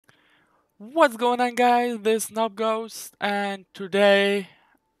What's going on, guys? This is Nob Ghost, and today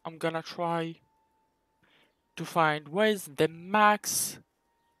I'm gonna try to find where's the max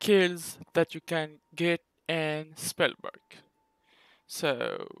kills that you can get in SpellBreak.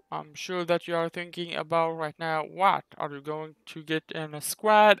 So I'm sure that you are thinking about right now, what are you going to get in a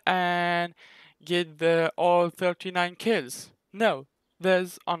squad and get the all 39 kills? No,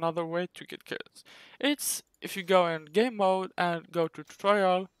 there's another way to get kills. It's if you go in game mode and go to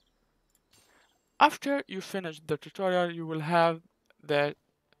tutorial. After you finish the tutorial, you will have the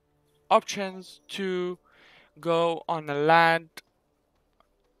options to go on a land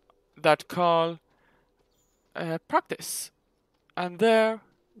that call practice, and there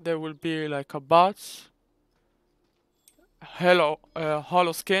will be like a bots, hollow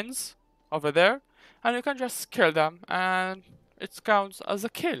skins over there, and you can just kill them, and it counts as a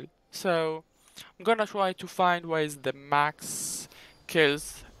kill. So I'm gonna try to find where is the max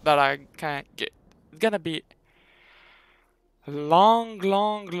kills that I can get. It's gonna be long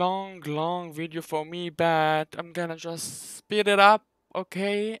video for me, but I'm gonna just speed it up.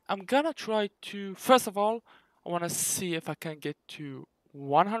 Okay, I'm gonna try to, first of all, I wanna see if I can get to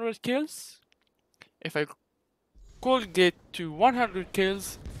 100 kills. If I could get to 100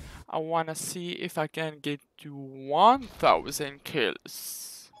 kills, I wanna see if I can get to 1000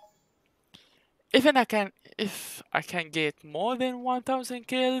 kills. If I can get more than 1000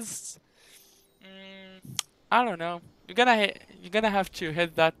 kills, I don't know. You're gonna have to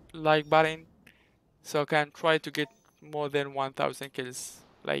hit that like button so I can try to get more than 1000 kills.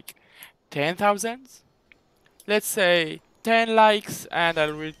 Like 10,000? Let's say 10 likes and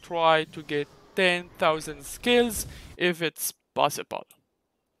I will try to get 10,000 kills if it's possible.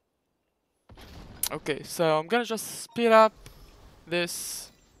 Okay, so I'm gonna just speed up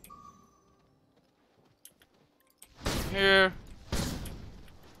this here.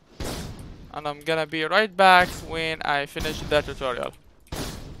 And I'm gonna be right back when I finish the tutorial.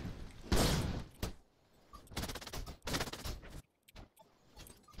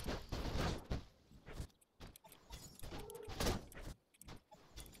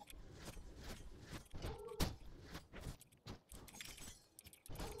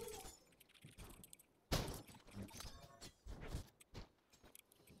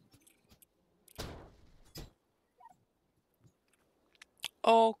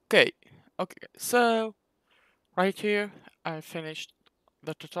 Okay, so right here I finished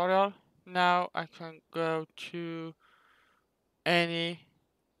the tutorial. Now I can go to any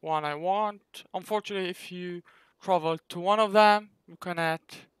one I want. Unfortunately, if you travel to one of them, you cannot,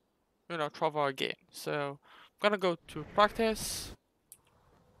 travel again. So I'm gonna go to practice.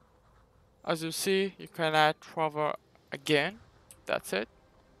 As you see, you cannot travel again. That's it.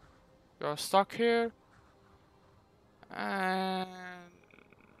 You're stuck here. And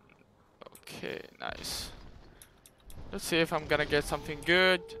okay, nice. Let's see if I'm gonna get something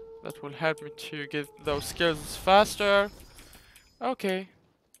good that will help me to get those skills faster. Okay,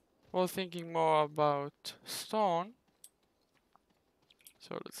 well, thinking more about stone.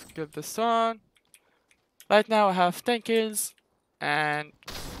 So let's get the stone. Right now I have 10 kills and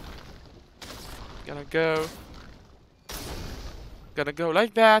gonna go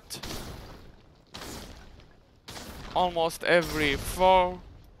like that. Almost every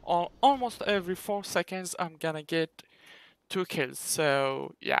 4 seconds I'm gonna get 2 kills.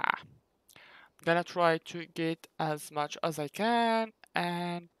 So yeah, I'm gonna try to get as much as I can,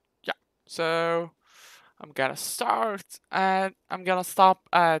 and yeah, so I'm gonna start and I'm gonna stop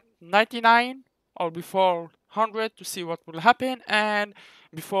at 99 or before 100 to see what will happen, and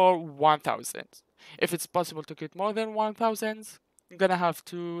before 1000. If it's possible to get more than 1000, I'm gonna have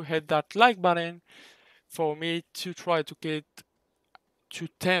to hit that like button for me to try to get to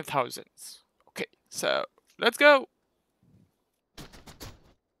 10,000. Okay, so let's go.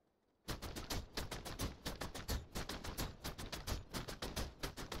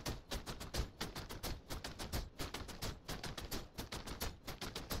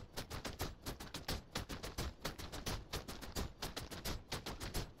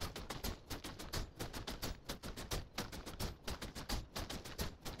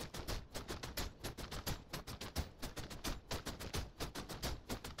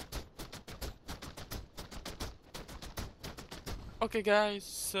 Okay guys,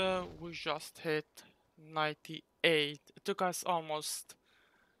 so we just hit 98. It took us almost,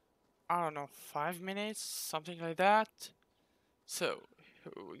 I don't know, 5 minutes, something like that. So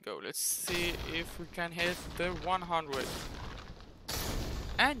here we go. Let's see if we can hit the 100.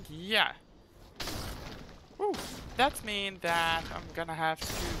 And yeah, woo, that means that I'm gonna have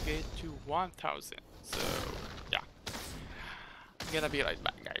to get to 1000. So yeah, I'm gonna be right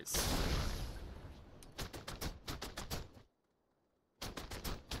back, guys.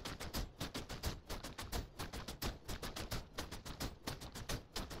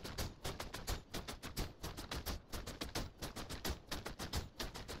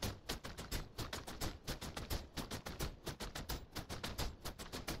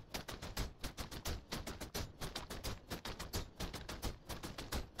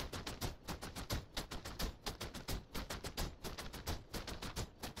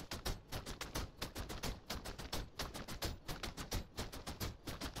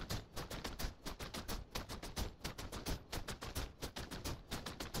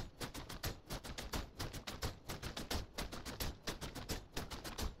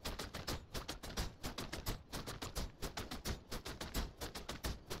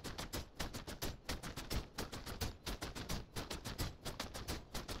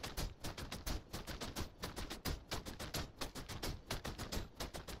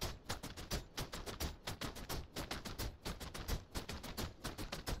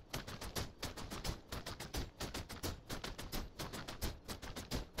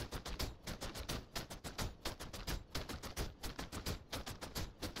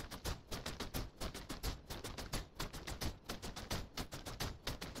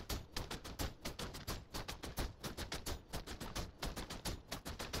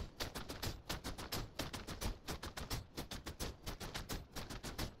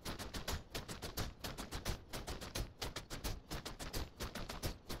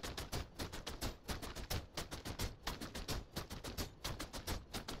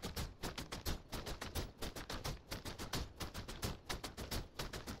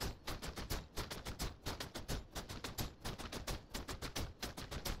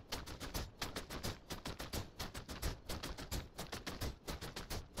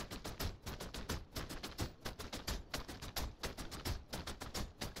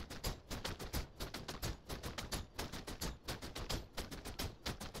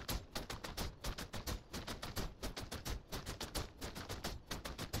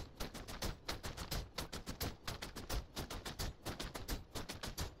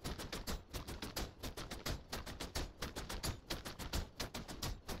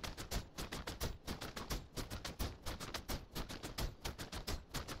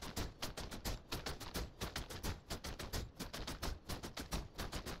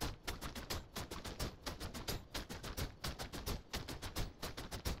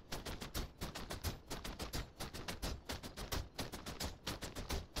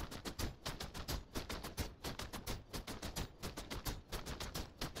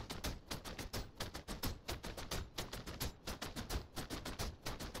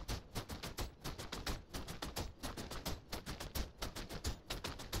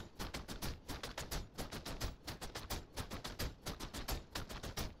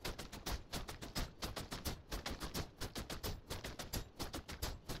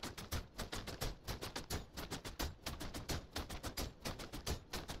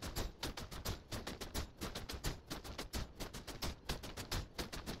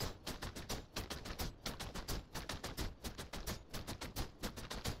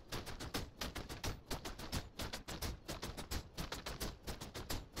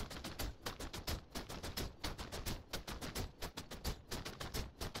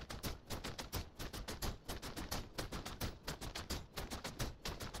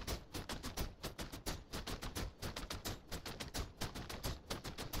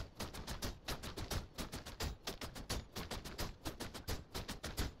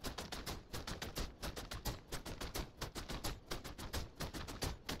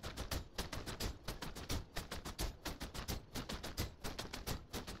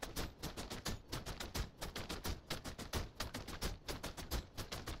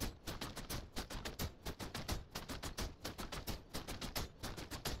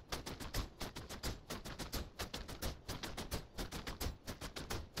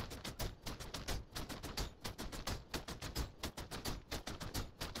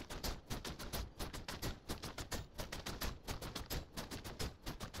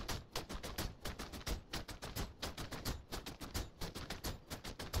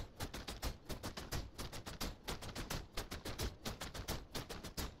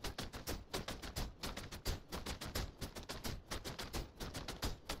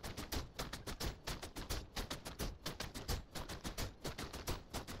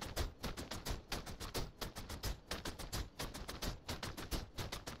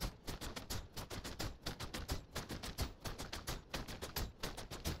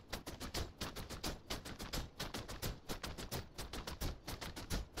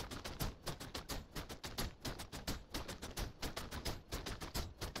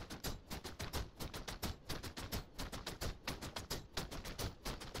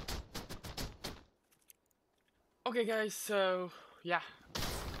 Okay guys, so yeah,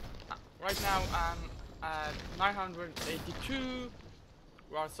 right now I'm at 982.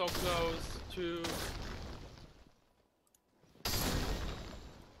 We are so close to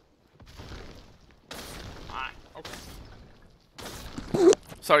okay.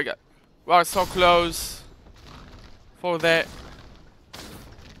 Sorry guys. We are so close for the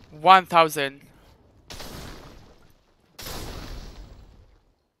 1000.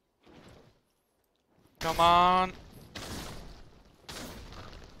 Come on.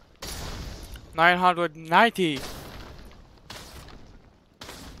 990.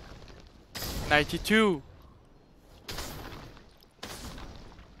 92.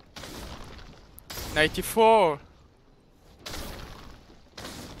 94.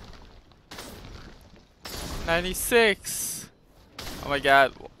 96. Oh my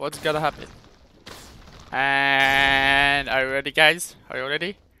god, what's gonna happen? And are you ready guys? Are you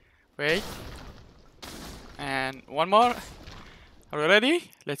ready? Wait. And one more. Are you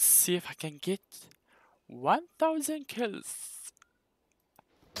ready? Let's see if I can get 1000 kills.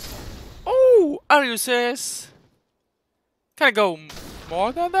 Oh, are you serious? Can I go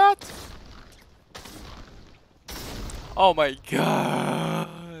more than that? Oh my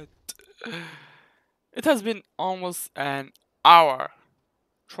god. It has been almost an hour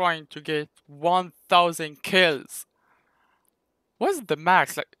trying to get 1000 kills. What's the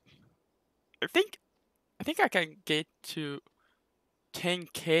max? Like I think I can get to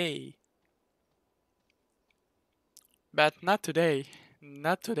 10k. But not today.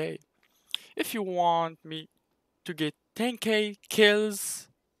 Not today. If you want me to get 10k kills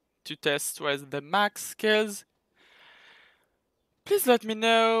to test what's the max kills, please let me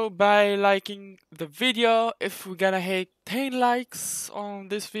know by liking the video. If we're gonna hit 10 likes on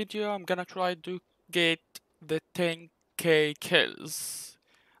this video, I'm gonna try to get the 10k kills.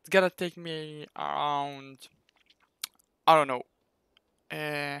 It's gonna take me around, I don't know,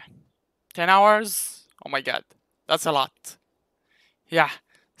 10 hours. Oh my god, that's a lot. Yeah,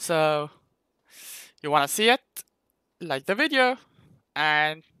 so you wanna see it? Like the video,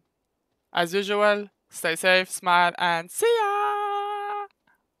 and as usual, stay safe, smile, and see ya!